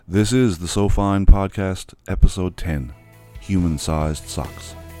This is the So Fine Podcast, Episode 10, Human-Sized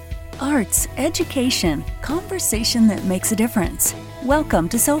Socks. Arts, education, conversation that makes a difference. Welcome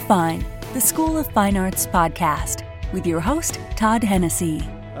to So Fine, the School of Fine Arts podcast, with your host, Todd Hennessy.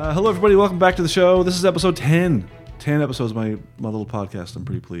 Hello, everybody. Welcome back to the show. This is episode 10. 10 episodes of my little podcast. I'm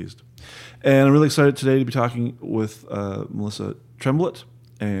pretty pleased. And I'm really excited today to be talking with Melissa Tremblett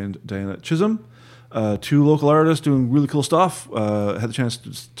and Diana Chisholm, two local artists doing really cool stuff. Had the chance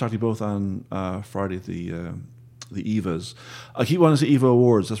to talk to you both on Friday at the EVAs. I keep wanting to say EVA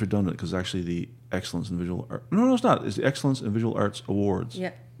Awards. That's redundant because actually the Excellence in Visual Art. No, it's not. It's the Excellence in Visual Arts Awards.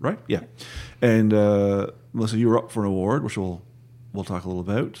 Yeah. Right? Yeah. And Melissa, you were up for an award, which we'll talk a little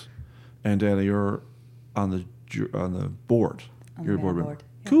about. And Diana, you're on the board. You're a board member.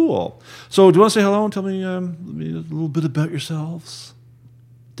 Yeah. Cool. So do you want to say hello and tell me a little bit about yourselves?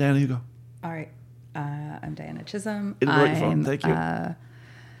 Diana, you go. All right. I'm Diana Chisholm. Thank you. I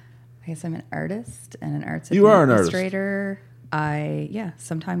guess I'm an artist and an arts You are an administrator.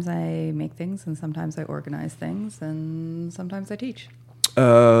 Sometimes I make things and sometimes I organize things and sometimes I teach.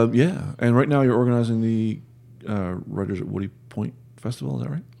 And right now you're organizing the Writers at Woody Point Festival, is that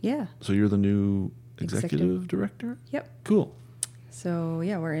right? Yeah. So you're the new executive director? Yep. Cool. So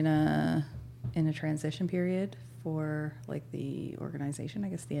yeah, we're in a transition period for like the organization, I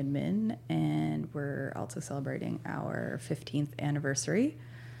guess the admin, and we're also celebrating our 15th anniversary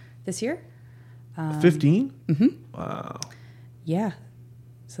this year. 15? Mm-hmm. Wow. Yeah.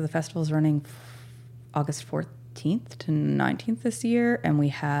 So the festival is running August 14th to 19th this year, and we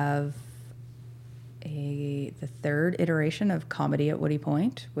have the third iteration of Comedy at Woody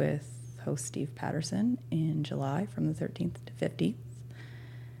Point with host Steve Patterson in July from the 13th to 15th.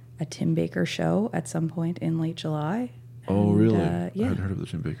 A Tim Baker show at some point in late July. Oh, really? Yeah. I had heard of the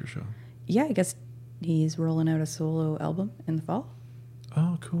Tim Baker show. Yeah, I guess he's rolling out a solo album in the fall.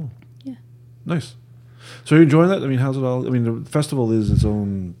 Oh, cool. Yeah. Nice. So you're enjoying that? I mean, how's it all? I mean, the festival is its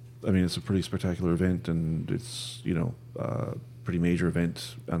own, I mean, it's a pretty spectacular event, and it's, pretty major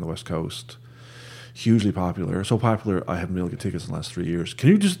event on the West Coast. Hugely popular. So popular, I haven't been able to get tickets in the last 3 years. Can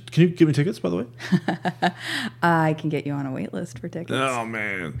you give me tickets, by the way? I can get you on a wait list for tickets. Oh,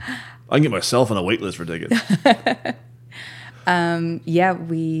 man. I can get myself on a wait list for tickets.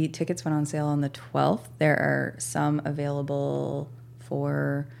 Tickets went on sale on the 12th. There are some available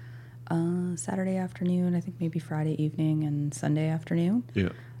for Saturday afternoon, I think maybe Friday evening and Sunday afternoon. Yeah.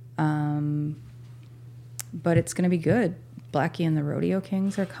 But it's going to be good. Blackie and the Rodeo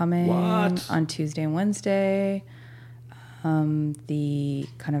Kings are coming on Tuesday and Wednesday. The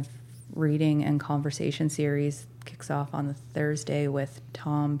kind of reading and conversation series kicks off on the Thursday with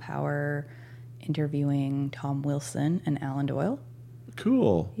Tom Power interviewing Tom Wilson and Alan Doyle.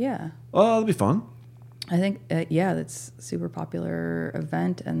 Cool. Yeah. Oh, that'll be fun. I think, that's a super popular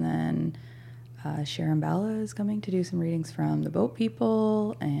event. And then Sharon Balla is coming to do some readings from the Boat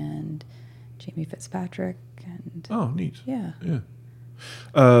People and Jamie Fitzpatrick. And oh, neat. Yeah. Yeah.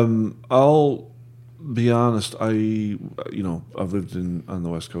 I'll be honest. I've lived on the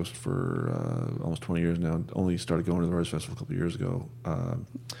West Coast for almost 20 years now. Only started going to the Writers Festival a couple of years ago,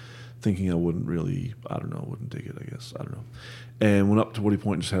 thinking I wouldn't dig it, I guess. I don't know. And went up to Woody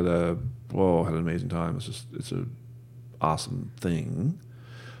Point and just had an amazing time. It's a awesome thing.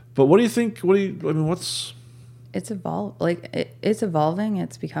 But what do you think? It's it's evolving.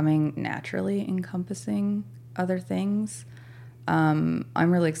 It's becoming naturally encompassing other things. I'm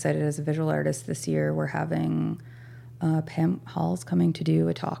really excited as a visual artist this year. We're having Pam Halls coming to do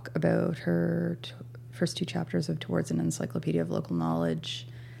a talk about her first two chapters of Towards an Encyclopedia of Local Knowledge.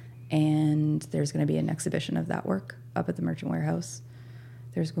 And there's going to be an exhibition of that work up at the Merchant Warehouse.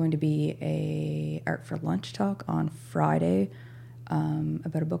 There's going to be a Art for Lunch talk on Friday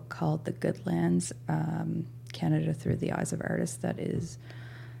about a book called The Good Lands, Canada Through the Eyes of Artists. That is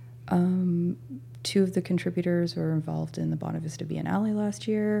two of the contributors were involved in the Bonavista Biennale last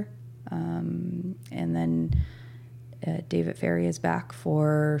year. And then David Ferry is back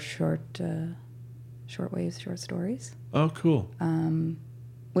for shortwaves, short stories. Oh, cool.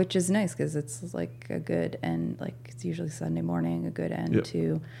 Which is nice because it's like a good end, like it's usually Sunday morning, a good end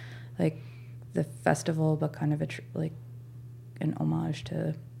to like the festival, but kind of an homage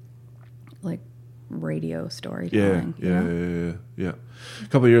to like radio storytelling. Yeah. A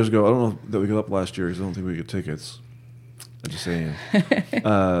couple of years ago, I don't know that we got up last year because I don't think we got tickets. I'm just saying.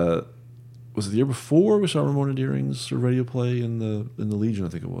 Was it the year before we saw Ramona Deering's radio play in the Legion? I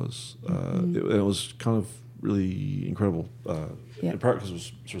think it was. It was kind of really incredible. In part because it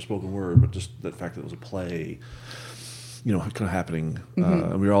was sort of spoken word, but just the fact that it was a play, kind of happening.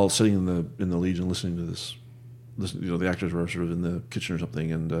 And we were all sitting in the Legion listening to this the actors were sort of in the kitchen or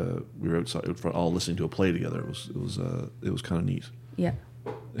something, and we were outside in front, all listening to a play together. It was kind of neat. Yeah.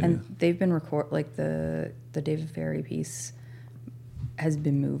 And they've been the David Ferry piece has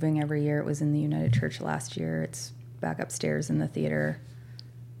been moving every year. It was in the United Church last year. It's back upstairs in the theater.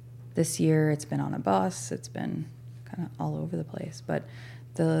 This year it's been on a bus. It's been kind of all over the place. But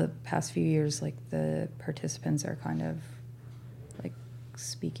the past few years, like, the participants are kind of like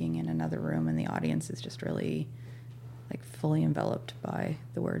speaking in another room, and the audience is just really like fully enveloped by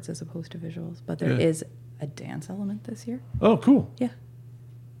the words as opposed to visuals. But there is a dance element this year. Oh, cool. Yeah.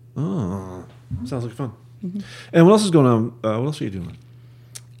 Oh, sounds like fun. Mm-hmm. And what else is going on? What else are you doing?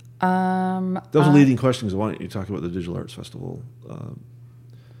 That was a leading question, because why don't you talk about the Digital Arts Festival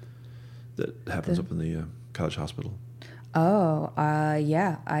that happens up in the Cottage Hospital? Oh,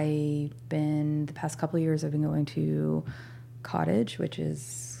 yeah. The past couple of years, I've been going to Cottage, which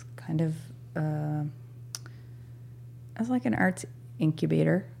is kind of as like an arts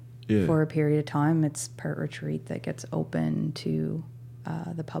incubator for a period of time. It's part retreat that gets open to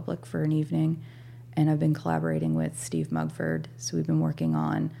the public for an evening. And I've been collaborating with Steve Mugford. So we've been working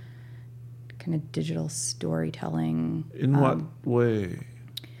on kind of digital storytelling. In what way?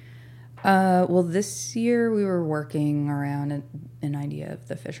 Well, this year we were working around an idea of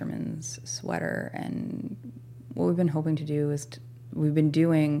the fisherman's sweater. And what we've been hoping to do is we've been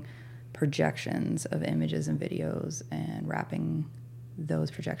doing projections of images and videos and wrapping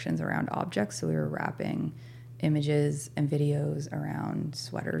those projections around objects. So we were wrapping images and videos around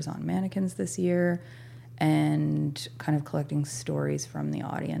sweaters on mannequins this year, and kind of collecting stories from the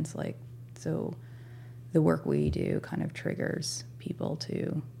audience. Like, so the work we do kind of triggers people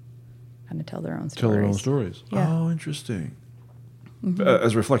to kind of tell their own stories. Tell their own stories. Yeah. Oh, interesting. Mm-hmm.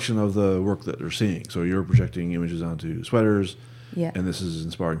 As a reflection of the work that they're seeing. So you're projecting images onto sweaters, and this is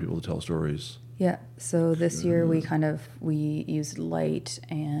inspiring people to tell stories. Yeah. So this year we used light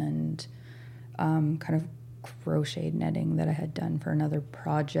and kind of crocheted netting that I had done for another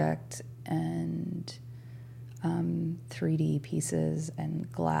project, and 3D pieces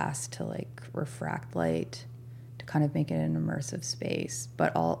and glass to like refract light to kind of make it an immersive space.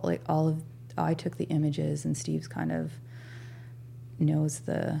 But I took the images, and Steve's kind of knows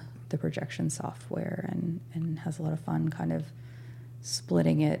the projection software and has a lot of fun kind of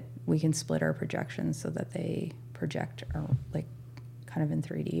splitting it. We can split our projections so that they project like kind of in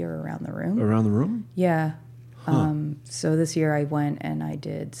 3D or around the room. Around the room? Yeah. Huh. So this year I went and I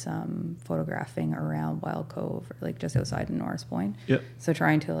did some photographing around Wild Cove, like just outside of Norris Point. Yep. So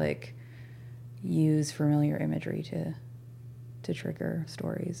trying to like use familiar imagery to trigger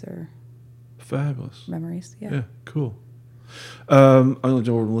stories or fabulous memories. Yeah. Yeah. Cool. I'm going to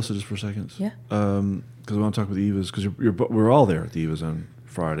go over to Melissa just for a second. Yeah. Because I want to talk with the Evas, because we're all there at the Evas on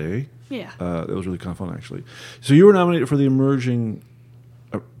Friday. Yeah. That was really kind of fun, actually. So you were nominated for the Emerging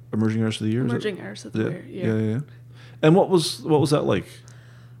Artist of the Year? Emerging Artist of the Year, yeah. Yeah. And what was that like?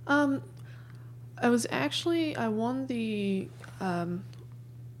 I won the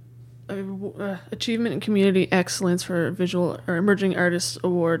Achievement in Community Excellence for Visual or Emerging Artists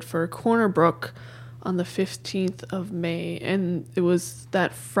Award for Corner Brook on the 15th of May, and it was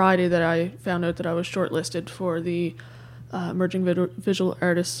that Friday that I found out that I was shortlisted for the Emerging Visual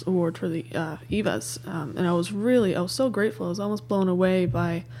Artists Award for the EVAs, and I was so grateful. I was almost blown away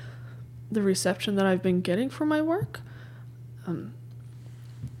by the reception that I've been getting for my work.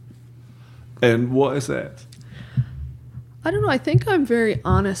 And what is that? I don't know. I think I'm very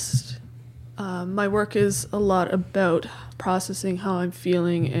honest. My work is a lot about processing how I'm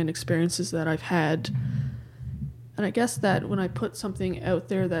feeling and experiences that I've had. And I guess that when I put something out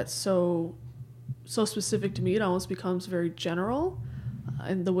there that's so specific to me, it almost becomes very general.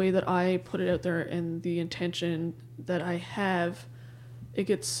 And the way that I put it out there and the intention that I have, it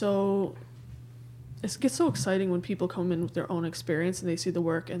gets so exciting when people come in with their own experience and they see the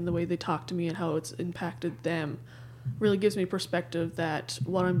work and the way they talk to me and how it's impacted them. Really gives me perspective that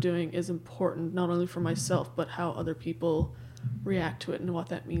what I'm doing is important not only for myself but how other people react to it and what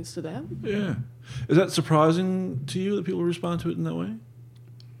that means to them. Yeah. Is that surprising to you that people respond to it in that way?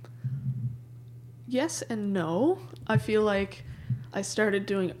 Yes and no. I feel like I started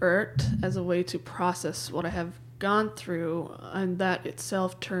doing art as a way to process what I have gone through, and that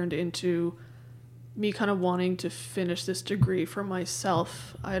itself turned into me kind of wanting to finish this degree for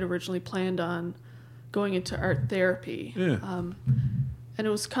myself. I had originally planned on going into art therapy. Yeah. And it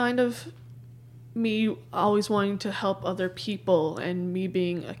was kind of me always wanting to help other people and me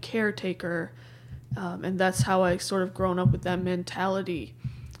being a caretaker. And that's how I sort of grown up with that mentality.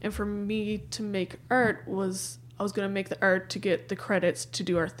 And for me to make art I was going to make the art to get the credits to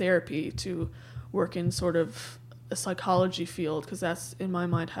do art therapy, to work in sort of a psychology field, because that's in my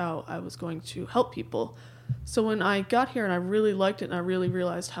mind how I was going to help people. So when I got here and I really liked it and I really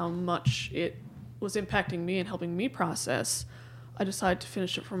realized how much it was impacting me and helping me process, I decided to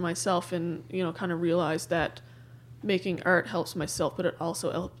finish it for myself and, kind of realize that making art helps myself, but it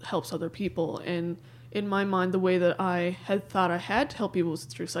also helps other people. And in my mind, the way that I had thought I had to help people was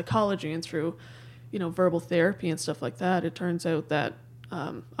through psychology and through, verbal therapy and stuff like that. It turns out that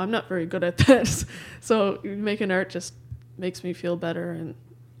I'm not very good at that. So making art just makes me feel better, and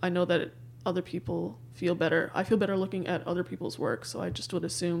I know that other people feel better. I feel better looking at other people's work, so I just would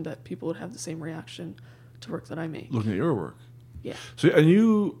assume that people would have the same reaction to work that I make. Looking at your work. Yeah. So, and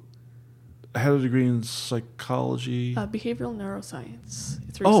you had a degree in psychology? Behavioral neuroscience.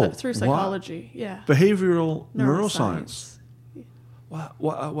 Through psychology, yeah. Behavioral neuroscience. What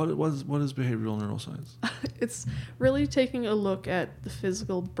is behavioral neuroscience? It's really taking a look at the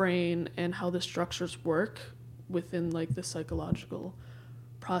physical brain and how the structures work within like the psychological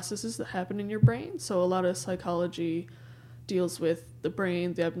processes that happen in your brain. So a lot of psychology deals with the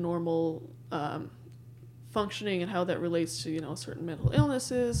brain, the abnormal functioning, and how that relates to certain mental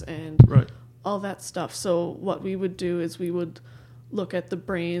illnesses and all that stuff. So what we would do is we would look at the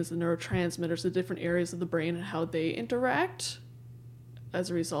brains, the neurotransmitters, the different areas of the brain and how they interact as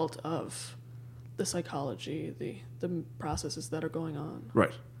a result of the psychology, the processes that are going on.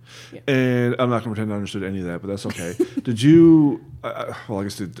 Right. Yeah. And I'm not going to pretend I understood any of that, but that's okay. Did you? Well, I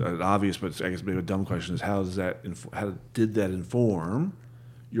guess an obvious, but I guess maybe a dumb question is how did that inform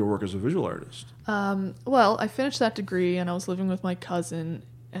your work as a visual artist? Well, I finished that degree and I was living with my cousin,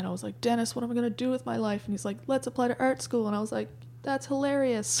 and I was like, Dennis, what am I going to do with my life? And he's like, let's apply to art school. And I was like, that's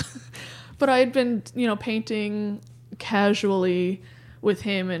hilarious. But I had been, painting casually with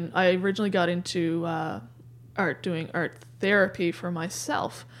him, and I originally got into doing art therapy for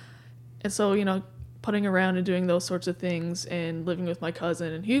myself. And so, putting around and doing those sorts of things and living with my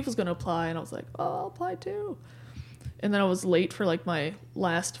cousin, and he was going to apply, and I was like, oh, I'll apply too. And then I was late for like my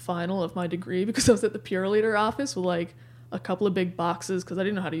last final of my degree because I was at the Pure Leader office with like a couple of big boxes because I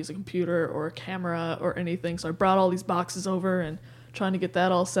didn't know how to use a computer or a camera or anything. So I brought all these boxes over and trying to get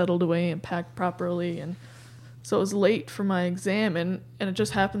that all settled away and packed properly. And so it was late for my exam, and it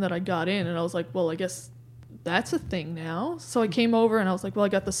just happened that I got in, and I was like, well, I guess that's a thing now. So I came over and I was like, well, I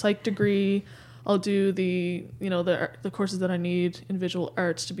got the psych degree. I'll do the courses that I need in visual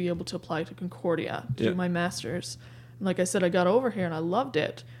arts to be able to apply to Concordia to do my master's. And like I said, I got over here and I loved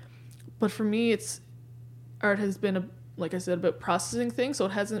it. But for me, art has been, like I said, about processing things. So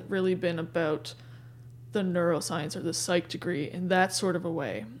it hasn't really been about the neuroscience or the psych degree in that sort of a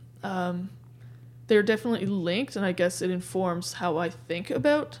way. They're definitely linked, and I guess it informs how I think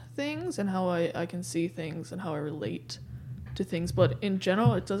about things and how I can see things and how I relate to things. But in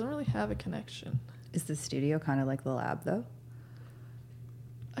general, it doesn't really have a connection. Is the studio kind of like the lab, though?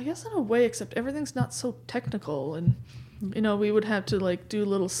 I guess in a way, except everything's not so technical. And, we would have to like do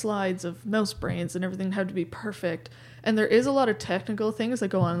little slides of mouse brains and everything had to be perfect. And there is a lot of technical things that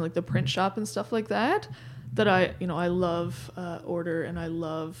go on in like the print shop and stuff like that I love order and I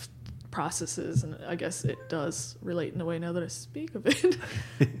love processes, and I guess it does relate in a way now that I speak of it.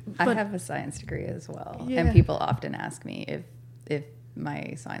 I have a science degree as well, yeah. And people often ask me if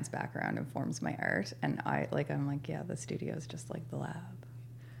my science background informs my art, and I'm like, yeah, the studio is just like the lab.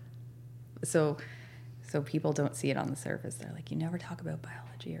 So people don't see it on the surface. They're like, you never talk about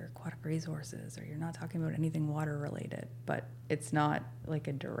biology or aquatic resources, or you're not talking about anything water related. But it's not like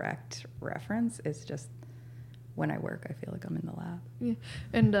a direct reference. It's just when I work, I feel like I'm in the lab. Yeah,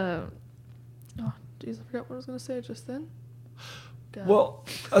 and I forgot what I was going to say just then. God. Well,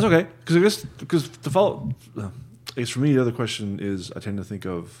 that's okay, because to follow, I guess for me the other question is I tend to think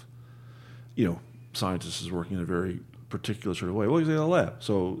of, scientists as working in a very particular sort of way. Well, you say a lab,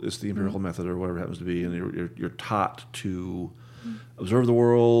 so it's the empirical method or whatever it happens to be, and you're taught to observe the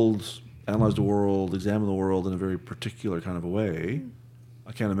world, analyze the world, examine the world in a very particular kind of a way.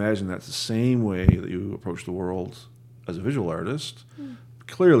 I can't imagine that's the same way that you approach the world as a visual artist.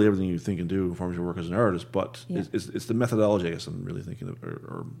 Clearly, everything you think and do informs your work as an artist, but it's the methodology, I guess, I'm really thinking of,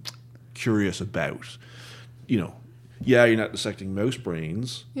 or curious about. You're not dissecting mouse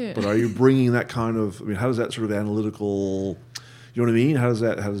brains, but are you bringing that kind of? How does that sort of analytical? You know what I mean? How does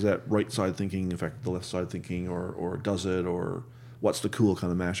that right side thinking affect the left side thinking, or does it, or what's the cool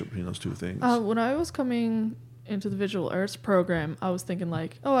kind of mashup between those two things? When I was coming into the visual arts program, I was thinking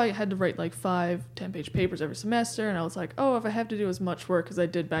like, I had to write like 5 10-page papers every semester, and I was like, if I have to do as much work as I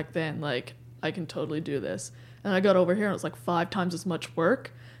did back then, like I can totally do this. And I got over here and it was like 5 times as much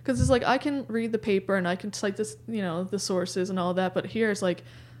work, because it's like I can read the paper and I can cite this, the sources and all that, but here it's like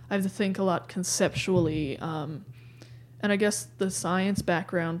I have to think a lot conceptually, And I guess the science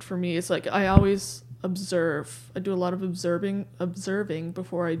background for me is like I always observe. I do a lot of observing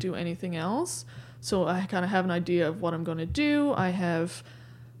before I do anything else. So I kind of have an idea of what I'm going to do. I have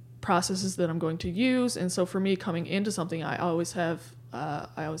processes that I'm going to use. And so for me, coming into something, I always have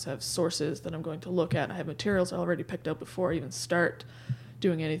sources that I'm going to look at. I have materials I already picked up before I even start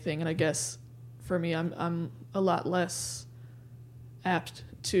doing anything. And I guess for me, I'm a lot less apt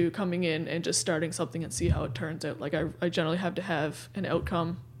to coming in and just starting something and see how it turns out. Like I generally have to have an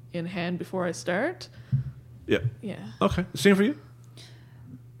outcome in hand before I start. Yeah. Yeah. Okay. Same for you?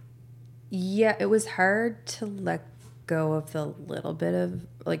 Yeah, it was hard to let go of the little bit of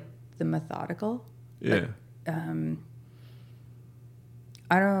like the methodical. Yeah. Like,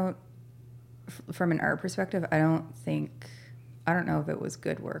 I don't, from an art perspective, I don't know if it was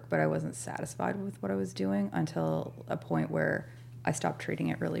good work, but I wasn't satisfied with what I was doing until a point where I stopped treating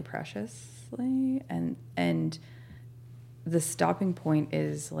it really preciously. And the stopping point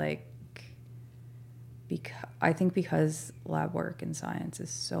is like, I think because lab work in science is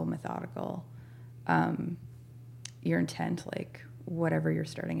so methodical, your intent, like whatever you're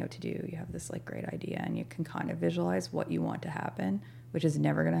starting out to do, you have this like great idea and you can kind of visualize what you want to happen, which is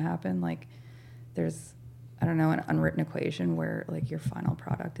never going to happen. Like there's, I don't know, an unwritten equation where like your final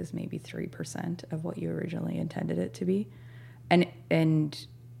product is maybe 3% of what you originally intended it to be. And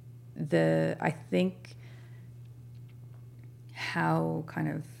I think how kind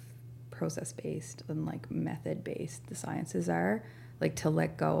of process-based and like method-based the sciences are, like to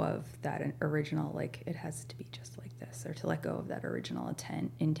let go of that original, like it has to be just like this, or to let go of that original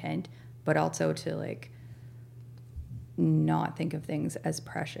intent, but also to like not think of things as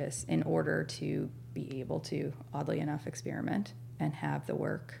precious in order to be able to, oddly enough, experiment and have the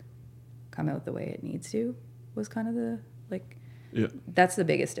work come out the way it needs to, was kind of the like, yeah. That's the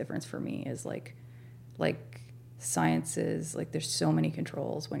biggest difference for me is like sciences, like there's so many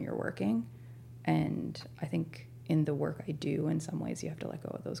controls when you're working, and I think in the work I do, in some ways you have to let go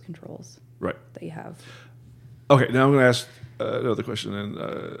of those controls Right. that you have. Okay, now I'm going to ask another question, and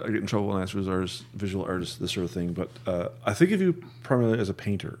I get in trouble when I ask visual artists, this sort of thing, but I think of you primarily as a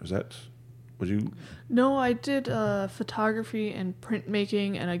painter. Is that, would you? No, I did photography and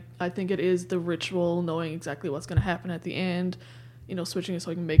printmaking, and I think it is the ritual, knowing exactly what's going to happen at the end, you know, switching it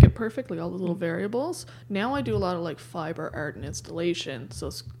so I can make it perfect, like all the little variables. Now I do a lot of like fiber art and installation, so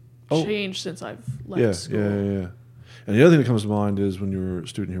it's changed since I've left school. Yeah. And the other thing that comes to mind is when you were a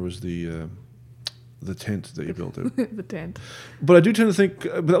student here was the tent that you built out. The tent. But I do tend to think,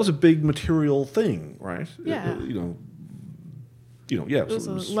 but that was a big material thing, right? Yeah. Yeah. It was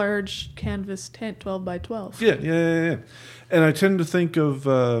a large canvas tent, 12 by 12. Yeah. And I tend to think of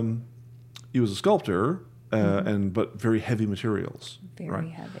you as a sculptor, but very heavy materials. Very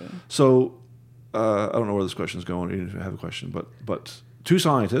heavy. So I don't know where this question is going, even if I have a question, but two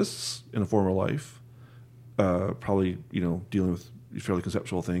scientists in a former life, probably, dealing with fairly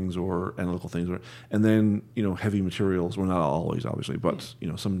conceptual things or analytical things, and then, heavy materials, well, not always, obviously, but,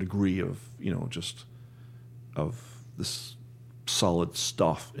 some degree of, just of this solid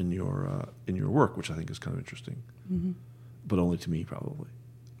stuff in your work, which I think is kind of interesting, but only to me, probably.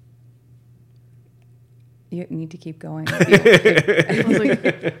 You need to keep going. I was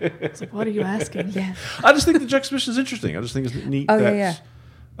like, what are you asking? Yeah. I just think the juxtaposition is interesting. I just think it's neat. Again,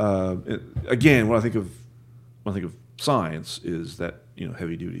 when I think of science, is that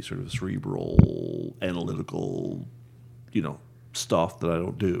heavy duty, sort of cerebral, analytical, stuff that I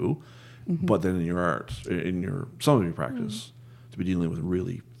don't do. But then in your art, some of your practice, to be dealing with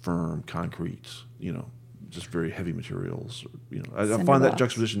really firm, concrete, just very heavy materials. I find that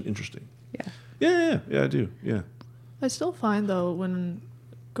juxtaposition interesting. Yeah, I do. Yeah. I still find though when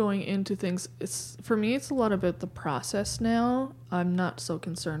going into things, for me it's a lot about the process now. I'm not so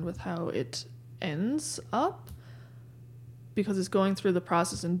concerned with how it ends up, because it's going through the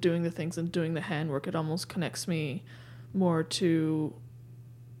process and doing the things and doing the handwork. It almost connects me more to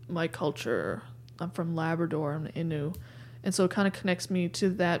my culture. I'm from Labrador, I'm Innu, and so it kind of connects me to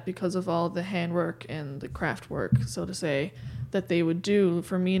that because of all the handwork and the craft work, so to say, that they would do.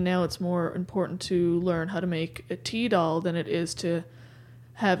 For me now, it's more important to learn how to make a tea doll than it is to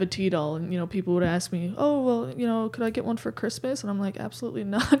have a tea doll. And, people would ask me, oh, well, could I get one for Christmas? And I'm like, absolutely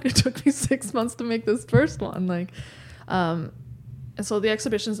not. It took me 6 months to make this first one. And so the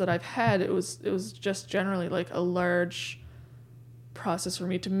exhibitions that I've had, it was just generally like a large process for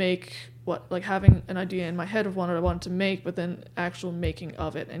me to make having an idea in my head of what I wanted to make, but then actual making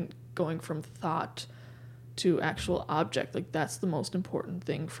of it and going from thought to actual object. Like that's the most important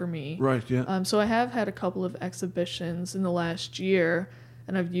thing for me. Right, yeah. So I have had a couple of exhibitions in the last year,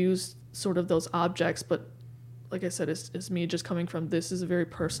 and I've used sort of those objects, but like I said, is me just coming from, this is a very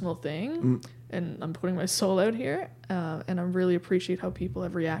personal thing, and I'm putting my soul out here, and I really appreciate how people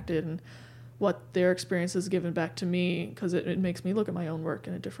have reacted and what their experience has given back to me, because it makes me look at my own work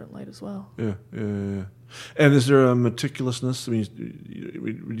in a different light as well. Yeah. And is there a meticulousness? I mean,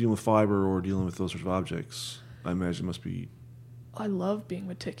 we're dealing with fiber or dealing with those sorts of objects. I imagine it must be. I love being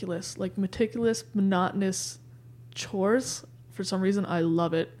meticulous, like meticulous, monotonous chores. For some reason, I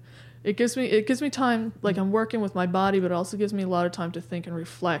love it. It gives me time, like I'm working with my body, but it also gives me a lot of time to think and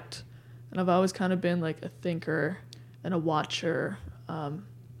reflect. And I've always kind of been like a thinker and a watcher,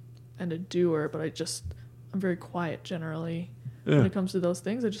 and a doer, but I'm very quiet generally. Yeah. When it comes to those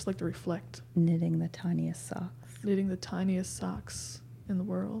things, I just like to reflect. Knitting the tiniest socks. Knitting the tiniest socks in the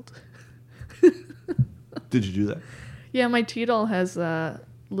world. Did you do that? Yeah, my tea doll has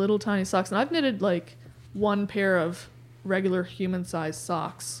little tiny socks, and I've knitted like one pair of regular human-sized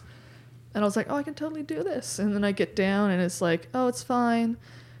socks. And I was like, oh, I can totally do this. And then I get down, and it's like, oh, it's fine.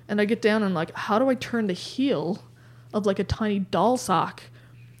 And I get down, and like, how do I turn the heel of like a tiny doll sock?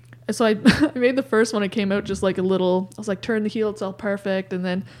 And so I made the first one. It came out just like a little, I was like, turn the heel, it's all perfect. And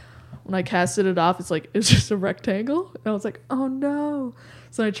then when I casted it off, it's just a rectangle. And I was like, oh no.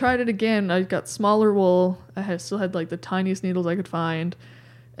 So I tried it again. I got smaller wool. Still had like the tiniest needles I could find.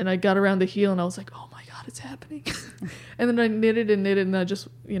 And I got around the heel, and I was like, oh my God, it's happening. And then I knitted, and I just,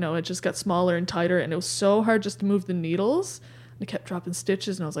 it just got smaller and tighter. And it was so hard just to move the needles. And I kept dropping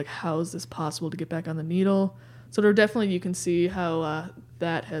stitches, and I was like, how is this possible to get back on the needle? So there definitely, you can see how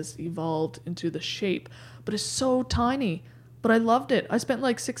that has evolved into the shape. But it's so tiny. But I loved it. I spent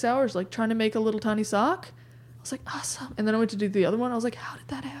like 6 hours like trying to make a little tiny sock. I was like, awesome. And then I went to do the other one. I was like, how did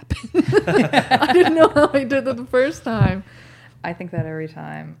that happen? I didn't know how I did it the first time. I think that every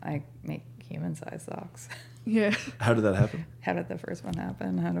time I make human-sized socks. Yeah. How did that happen? How did the first one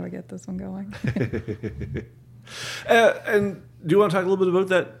happen? How do I get this one going? And do you want to talk a little bit about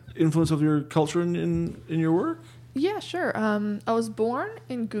that influence of your culture in your work? Yeah, sure. I was born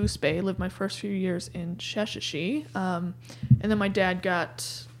in Goose Bay, lived my first few years in Sheshatshiu, and then my dad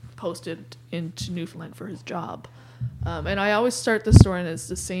got posted into Newfoundland for his job. And I always start the story, and it's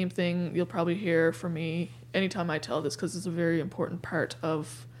the same thing you'll probably hear from me anytime I tell this, because it's a very important part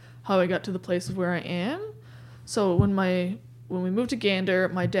of how I got to the place of where I am. So when we moved to Gander,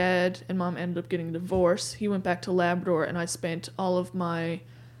 my dad and mom ended up getting a divorce. He went back to Labrador, and I spent all of my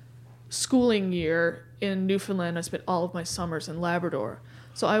schooling year in Newfoundland. I spent all of my summers in Labrador.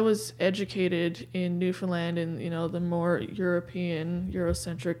 So I was educated in Newfoundland in, the more European,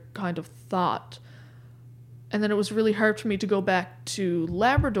 Eurocentric kind of thought. And then it was really hard for me to go back to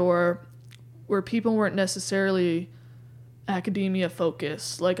Labrador, where people weren't necessarily academia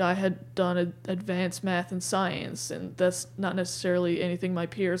focused. Like, I had done advanced math and science, and that's not necessarily anything my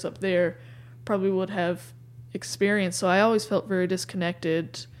peers up there probably would have experienced. So I always felt very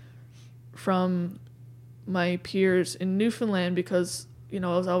disconnected from my peers in Newfoundland, because I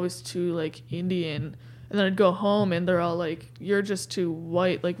was always too like Indian, and then I'd go home and they're all like, you're just too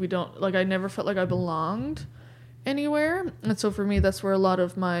white, like we don't, like I never felt like I belonged anywhere. And so for me, that's where a lot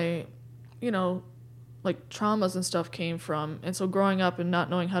of my like traumas and stuff came from. And so growing up and not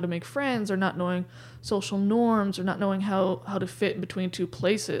knowing how to make friends, or not knowing social norms, or not knowing how to fit in between two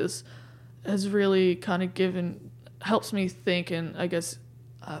places has really kind of helps me think, and I guess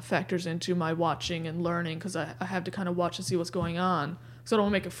factors into my watching and learning, because I have to kind of watch and see what's going on, so I don't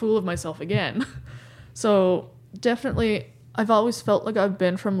want to make a fool of myself again. So definitely, I've always felt like I've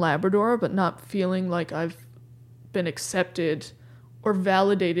been from Labrador, but not feeling like I've been accepted or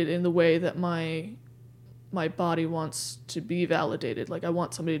validated in the way that my body wants to be validated. Like, I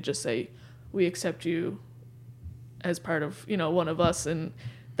want somebody to just say, we accept you as part of, one of us, and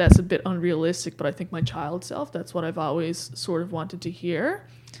that's a bit unrealistic, but I think my child self, that's what I've always sort of wanted to hear.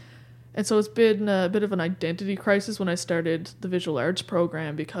 And so it's been a bit of an identity crisis when I started the visual arts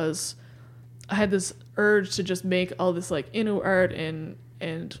program, because I had this urge to just make all this like Innu art and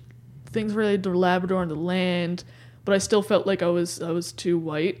things related to Labrador and the land, but I still felt like I was too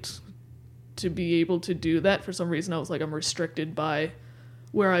white to be able to do that. For some reason, I was like, I'm restricted by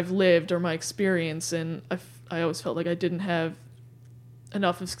where I've lived or my experience, and I always felt like I didn't have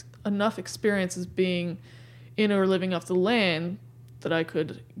enough experiences being in or living off the land that I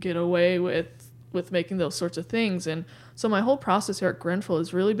could get away with making those sorts of things. And so my whole process here at Grenfell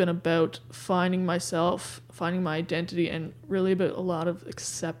has really been about finding myself, finding my identity, and really about a lot of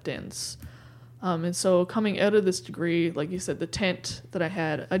acceptance. And so coming out of this degree, like you said, the tent that I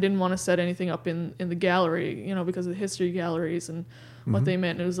had, I didn't want to set anything up in the gallery, because of the history galleries and what they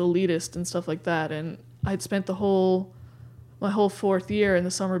meant. It was elitist and stuff like that. And I'd spent the whole my whole fourth year and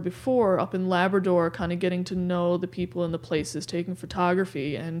the summer before up in Labrador, kind of getting to know the people and the places, taking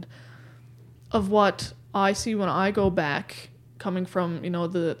photography, and of what I see when I go back, coming from,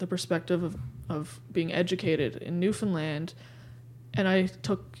 the perspective of being educated in Newfoundland. And I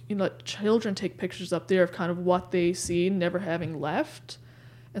took, children take pictures up there of kind of what they see, never having left.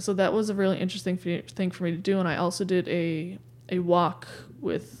 And so that was a really interesting thing for me to do. And I also did a walk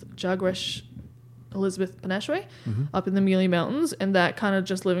with Jagwesh Elizabeth Paneshwe up in the Mealy Mountains, and that kind of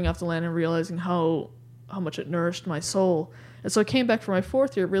just living off the land and realizing how much it nourished my soul. And so I came back for my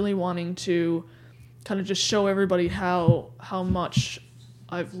fourth year really wanting to kind of just show everybody how much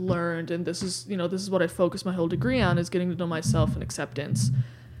I've learned, and this is what I focused my whole degree on, is getting to know myself and acceptance.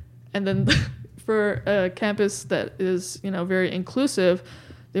 And then for a campus that is, very inclusive,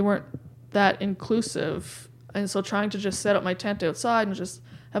 they weren't that inclusive. And so trying to just set up my tent outside and just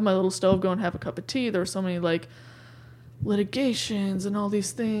have my little stove, go and have a cup of tea. There were so many litigations and all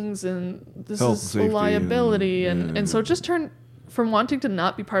these things, and this Health, is a liability. And so it just turned from wanting to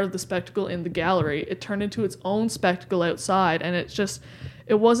not be part of the spectacle in the gallery, it turned into its own spectacle outside. And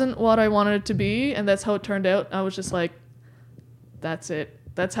it wasn't what I wanted it to be. And that's how it turned out. I was just like, that's it.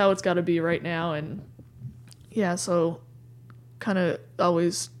 That's how it's got to be right now. And yeah, so kind of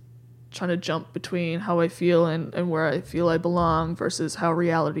always trying to jump between how I feel and where I feel I belong versus how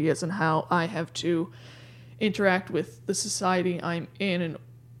reality is and how I have to interact with the society I'm in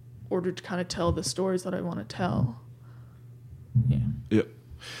order to kind of tell the stories that I want to tell. Yeah. Yeah.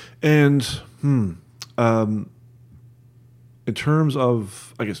 And in terms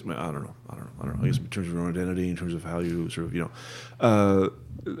of, I guess, I don't know. I guess in terms of your own identity, in terms of how you sort of,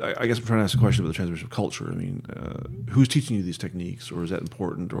 I guess I'm trying to ask a question about the transmission of culture. I mean, who's teaching you these techniques, or is that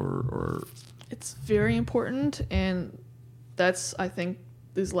important, or? It's very important, and that's, I think,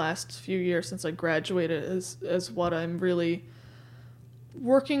 these last few years since I graduated is what I'm really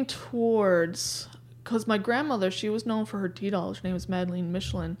working towards. Because my grandmother, she was known for her tea dolls. Her name was Madeleine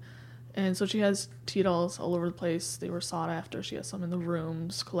Michelin. And so she has tea dolls all over the place. They were sought after. She has some in the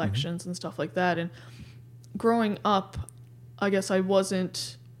rooms, collections, and stuff like that. And growing up, I guess I was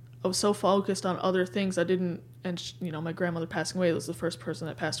so focused on other things. I didn't, and my grandmother passing away was the first person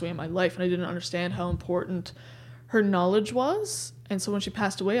that passed away in my life. And I didn't understand how important her knowledge was. And so when she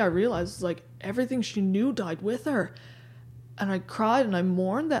passed away, I realized everything she knew died with her. And I cried and I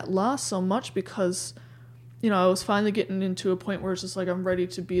mourned that loss so much because, I was finally getting into a point where it's just I'm ready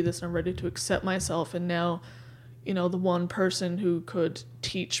to be this and I'm ready to accept myself. And now, the one person who could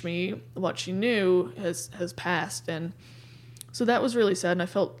teach me what she knew has passed. And so that was really sad. And I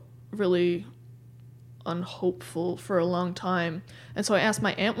felt really unhopeful for a long time. And so I asked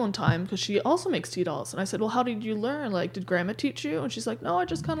my aunt one time, because she also makes tea dolls. And I said, well, how did you learn? Did grandma teach you? And she's like, no, I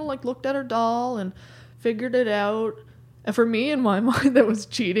just kind of looked at her doll and figured it out. And for me, in my mind, that was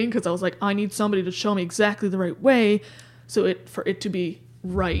cheating, because I was like, I need somebody to show me exactly the right way for it to be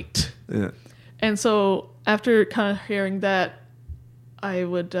right. Yeah. And so after kind of hearing that, I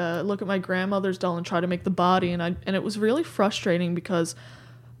would look at my grandmother's doll and try to make the body. And it was really frustrating because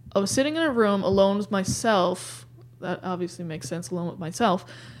I was sitting in a room alone with myself. That obviously makes sense, alone with myself.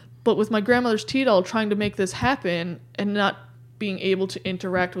 But with my grandmother's tea doll, trying to make this happen and not being able to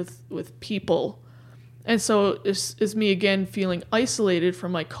interact with people. And so it's me again feeling isolated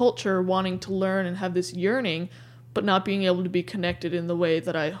from my culture, wanting to learn and have this yearning, but not being able to be connected in the way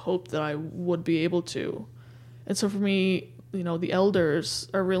that I hoped that I would be able to. And so for me, the elders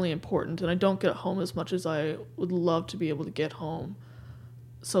are really important, and I don't get home as much as I would love to be able to get home.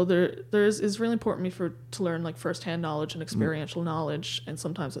 So it's really important for me to learn firsthand knowledge and experiential knowledge, and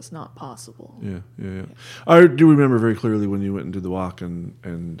sometimes it's not possible. Yeah. I do remember very clearly when you went and did the walk, and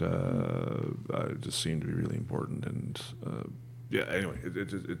it just seemed to be really important. And anyway,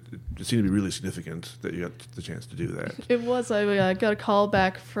 it seemed to be really significant that you got the chance to do that. It was. I got a call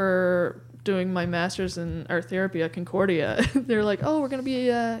back for doing my master's in art therapy at Concordia. They're like, oh, we're going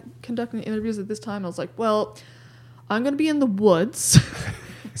to be conducting interviews at this time. I was like, well, I'm going to be in the woods.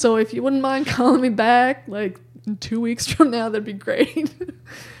 So if you wouldn't mind calling me back in 2 weeks from now, that'd be great.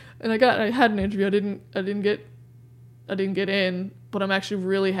 And I had an interview. I didn't get in, but I'm actually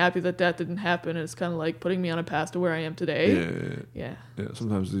really happy that didn't happen. And it's kind of putting me on a path to where I am today. Yeah.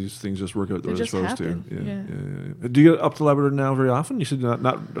 Sometimes these things just work out the way they're supposed happen. to. Yeah. Do you get up to Labrador now very often? You said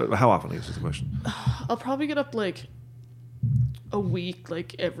not how often, I guess is the question. I'll probably get up a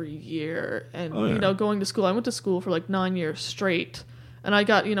week every year. And going to school, I went to school for 9 years straight. And I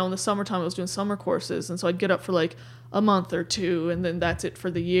got, in the summertime, I was doing summer courses. And so I'd get up for a month or two, and then that's it for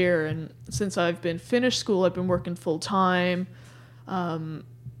the year. And since I've been finished school, I've been working full time. And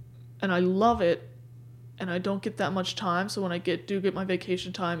I love it. and I don't get that much time. So when I do get my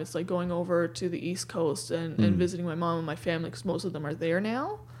vacation time, it's like going over to the East Coast and visiting my mom and my family, because most of them are there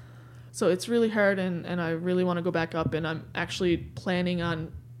now. So it's really hard, and I really want to go back up, and I'm actually planning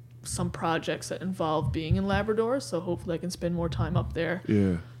on some projects that involve being in Labrador, so hopefully I can spend more time up there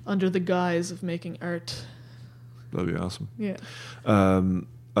under the guise of making art. That'd be awesome. Yeah.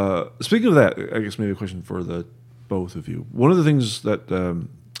 Speaking of that, I guess maybe a question for the both of you. One of the things that one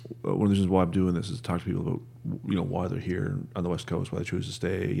of the reasons why I'm doing this is to talk to people about, you know, why they're here on the West Coast, why they choose to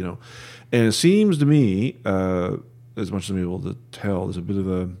stay, you know. And it seems to me, as much as I'm able to tell, there's a bit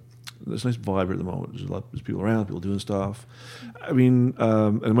of there's a nice vibe at the moment. There's people around, people doing stuff. I mean,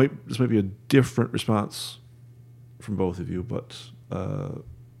 and this might be a different response from both of you, but I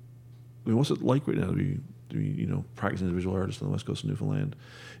mean, what's it like right now to be you know, practicing as a visual artist on the West Coast of Newfoundland?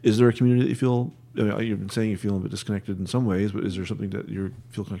 Is there a community that you feel, I mean, you've been saying you feel a bit disconnected in some ways, but is there something that you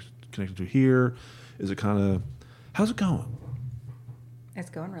feel connected to here? Is it kind of, how's it going? It's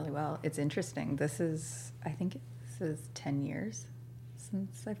going really well. It's interesting. I think this is 10 years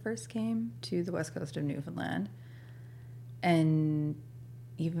since I first came to the West Coast of Newfoundland. And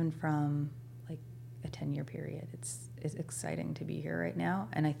even from like a 10-year period, it's exciting to be here right now.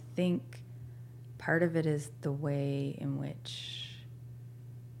 And I think part of it is the way in which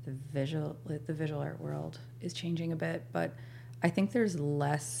the visual art world is changing a bit, but I think there's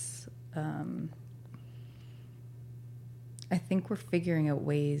less. I think we're figuring out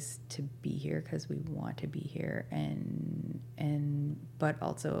ways to be here because we want to be here, but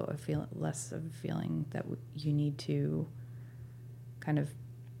also I feel less of a feeling that you need to kind of,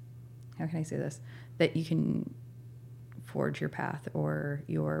 how can I say this, that you can forge your path or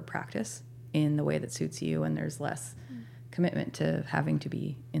your practice in the way that suits you, and there's less commitment to having to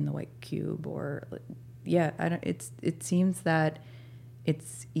be in the white cube or it seems that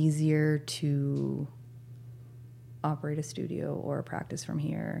it's easier to operate a studio or a practice from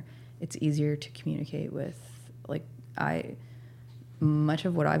here. It's easier to communicate with, like, much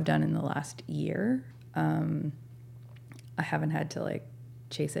of what I've done in the last year, I haven't had to like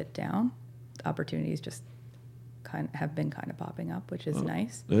chase it down. The opportunities just have been popping up, which is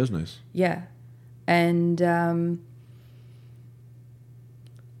nice. It is nice. Yeah. And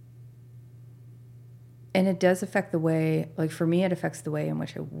it does affect the way, like for me, it affects the way in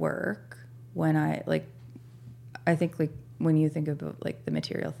which I work when I think like when you think about like the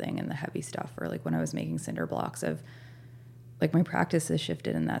material thing and the heavy stuff, or like when I was making cinder blocks, of like my practice has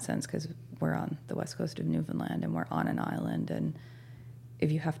shifted in that sense because we're on the West Coast of Newfoundland and we're on an island, and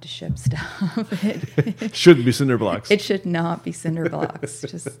if you have to ship stuff, it shouldn't be cinder blocks. It should not be cinder blocks.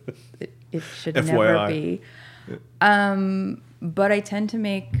 Just it should FYI. never be. But I tend to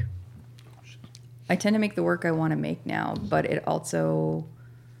make the work I want to make now, but it also,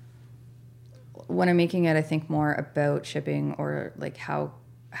 when I'm making it, I think more about shipping, or like how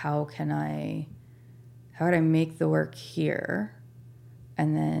would I make the work here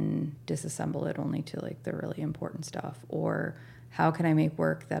and then disassemble it only to like the really important stuff, or how can I make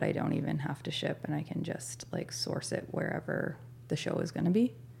work that I don't even have to ship and I can just like source it wherever the show is going to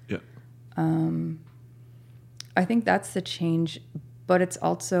be. Yeah. I think that's the change, but it's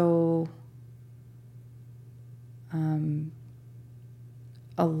also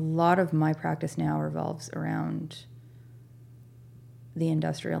a lot of my practice now revolves around the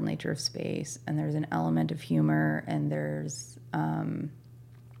industrial nature of space, and there's an element of humor, and there's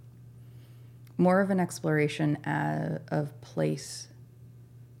more of an exploration of place,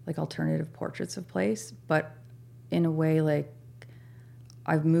 like alternative portraits of place, but in a way like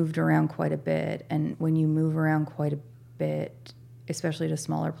I've moved around quite a bit, and when you move around quite a bit, especially to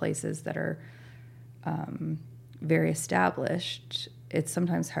smaller places that are very established, it's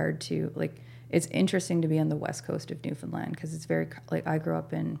sometimes hard to, like, it's interesting to be on the West Coast of Newfoundland because it's very, like, I grew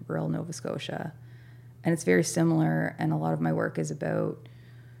up in rural Nova Scotia, and it's very similar, and a lot of my work is about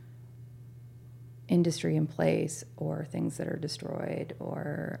industry in place or things that are destroyed,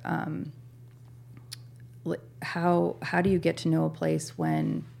 or how do you get to know a place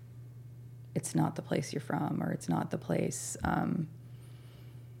when it's not the place you're from, or it's not the place,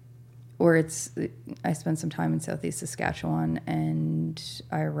 or I spent some time in Southeast Saskatchewan, and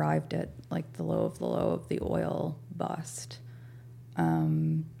I arrived at like the low of the oil bust,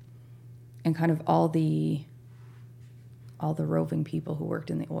 and kind of all the roving people who worked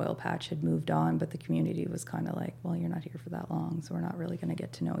in the oil patch had moved on, but the community was kind of like, well, you're not here for that long, so we're not really going to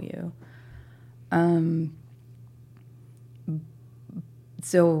get to know you.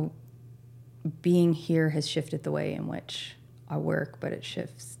 So being here has shifted the way in which I work, but it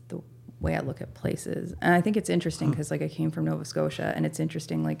shifts the way I look at places. And I think it's interesting because like I came from Nova Scotia, and it's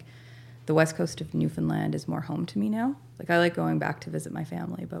interesting, like the west coast of Newfoundland is more home to me now. Like, I like going back to visit my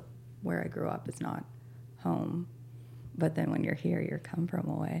family, but where I grew up is not home. But then when you're here, you're come from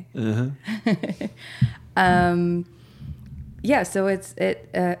away. Yeah, so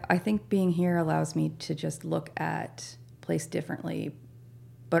I think being here allows me to just look at place differently,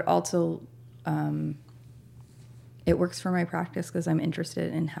 but also it works for my practice because I'm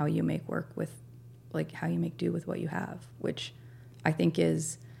interested in how you make work with, like, how you make do with what you have, which I think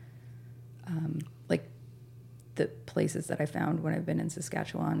is like the places that I found when I've been in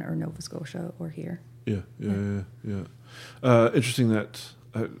Saskatchewan or Nova Scotia or here. Yeah. Interesting that,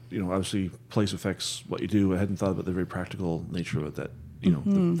 obviously place affects what you do. I hadn't thought about the very practical nature of it, that,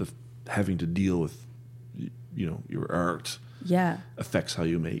 the having to deal with, your art affects how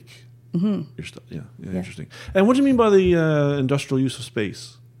you make your stuff. Yeah, interesting. And what do you mean by the industrial use of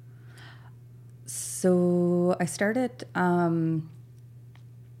space? So I started kind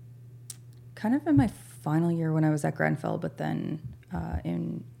of in my final year when I was at Grenfell, but then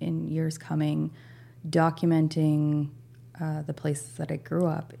in years coming, documenting the places that I grew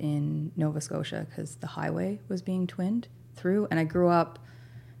up in Nova Scotia, because the highway was being twinned through, and I grew up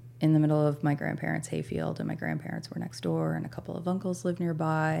in the middle of my grandparents' hayfield, and my grandparents were next door, and a couple of uncles lived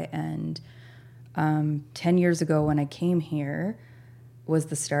nearby. And 10 years ago when I came here was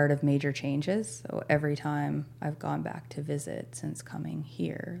the start of major changes. So every time I've gone back to visit since coming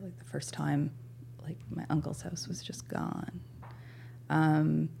here, like the first time, like my uncle's house was just gone.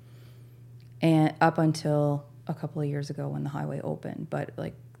 And up until a couple of years ago when the highway opened, but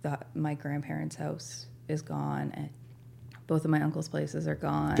like my grandparents' house is gone, and both of my uncle's places are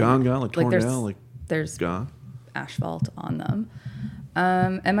gone. Gone, like torn down, like there's gone. Asphalt on them.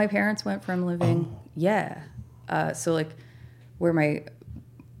 And my parents went from living, so like where my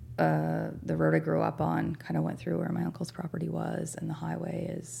the road I grew up on kind of went through where my uncle's property was, and the highway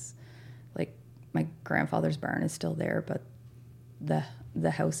is like my grandfather's barn is still there, but the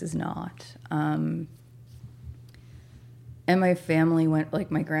house is not. And my family went, like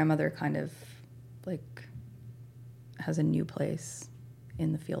my grandmother kind of like has a new place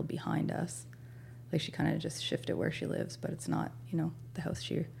in the field behind us. Like she kind of just shifted where she lives, but it's not, the house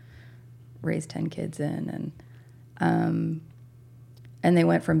she raised 10 kids in. And they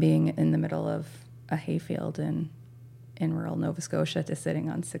went from being in the middle of a hayfield in rural Nova Scotia to sitting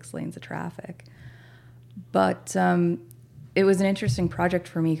on 6 lanes of traffic. But it was an interesting project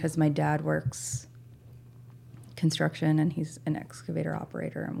for me because my dad works construction, and he's an excavator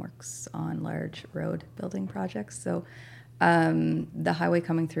operator and works on large road building projects. So the highway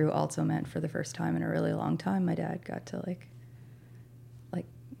coming through also meant, for the first time in a really long time, my dad got to like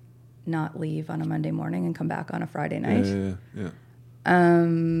not leave on a Monday morning and come back on a Friday night. Yeah.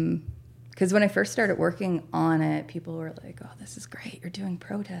 Because when I first started working on it, people were like, "Oh, this is great. You're doing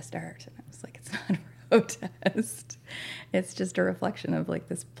protest art." And I was like, "It's not a protest. It's just a reflection of like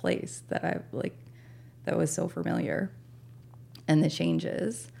this place that I like, that was so familiar, and the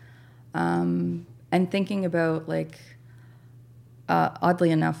changes." And thinking about like,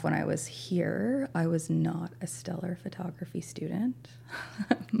 oddly enough, when I was here, I was not a stellar photography student.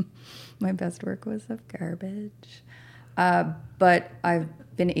 My best work was of garbage. But I've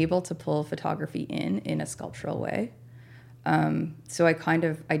been able to pull photography in a sculptural way. So I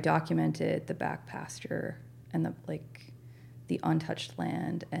documented the back pasture and the untouched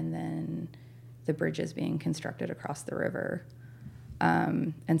land, and then the bridges being constructed across the river,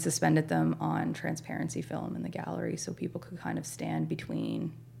 and suspended them on transparency film in the gallery so people could kind of stand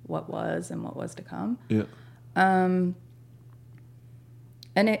between what was and what was to come. Yeah.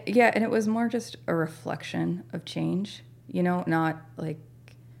 And it was more just a reflection of change, not like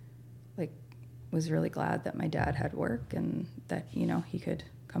was really glad that my dad had work and that, he could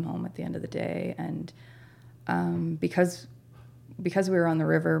come home at the end of the day. And because we were on the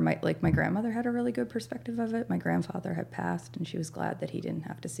river, my grandmother had a really good perspective of it. My grandfather had passed, and she was glad that he didn't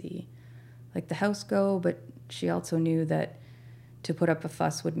have to see like the house go, but she also knew that to put up a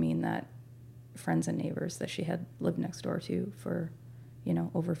fuss would mean that friends and neighbors that she had lived next door to for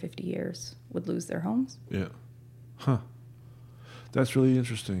over 50 years would lose their homes. Yeah. Huh. That's really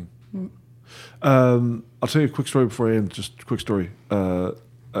interesting. I'll tell you a quick story before I end. Just a quick story. And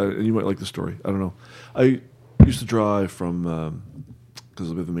you might like the story. I don't know. I used to drive from, because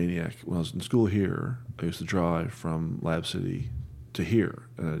I'm a bit of a maniac, when I was in school here, I used to drive from Lab City to here.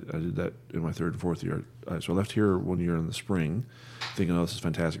 And I did that in my 3rd and 4th year. So I left here one year in the spring, thinking, "Oh, this is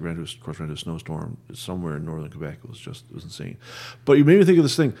fantastic." Ran into a snowstorm somewhere in northern Quebec. It was insane. But you made me think of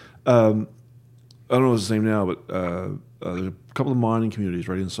this thing. I don't know if it's the same now, but there's a couple of mining communities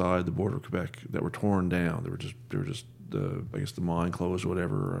right inside the border of Quebec that were torn down. They were just I guess the mine closed or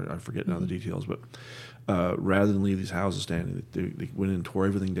whatever. I forget now the details, but rather than leave these houses standing, they went in and tore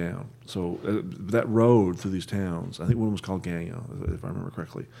everything down. So that road through these towns, I think one was called Gagnon, if I remember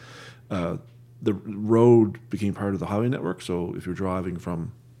correctly. The road became part of the highway network. So if you're driving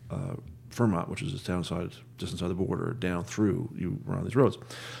from Fermont, which is just inside the border, down through, you were on these roads.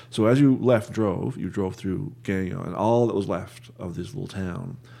 So as you you drove through Gagnon, and all that was left of this little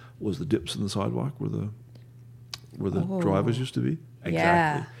town was the dips in the sidewalk where the drivers used to be. Exactly.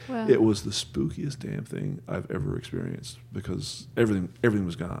 Yeah. Wow. It was the spookiest damn thing I've ever experienced because everything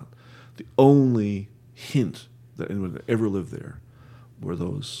was gone. The only hint that anyone had ever lived there were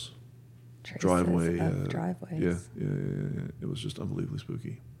those Traces driveways. driveways. Yeah. It was just unbelievably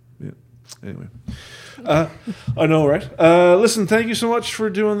spooky. Yeah. Anyway, I know, right? Listen, thank you so much for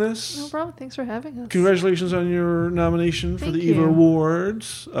doing this. No problem. Thanks for having us. Congratulations on your nomination for Thank the EVA you.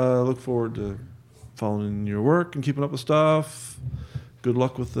 Awards. Look forward to following your work and keeping up with stuff. Good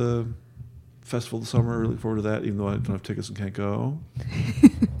luck with the festival this summer. Look forward to that, even though I don't have tickets and can't go.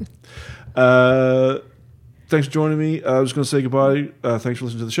 Thanks for joining me. I was going to say goodbye. Thanks for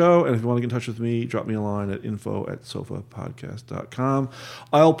listening to the show. And if you want to get in touch with me, drop me a line at info@sofapodcast.com.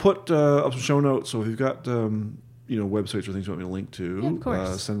 I'll put up some show notes. So if you've got websites or things you want me to link to, Yeah, of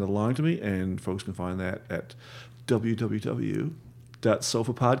course. send that along to me. And folks can find that at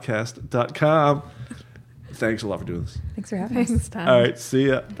www.sofapodcast.com. Thanks a lot for doing this. Thanks for having us. Thanks, Tom. All right. See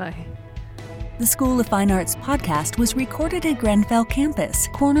ya. Bye. The School of Fine Arts podcast was recorded at Grenfell Campus,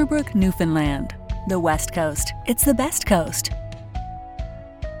 Corner Brook, Newfoundland. The West Coast. It's the best coast.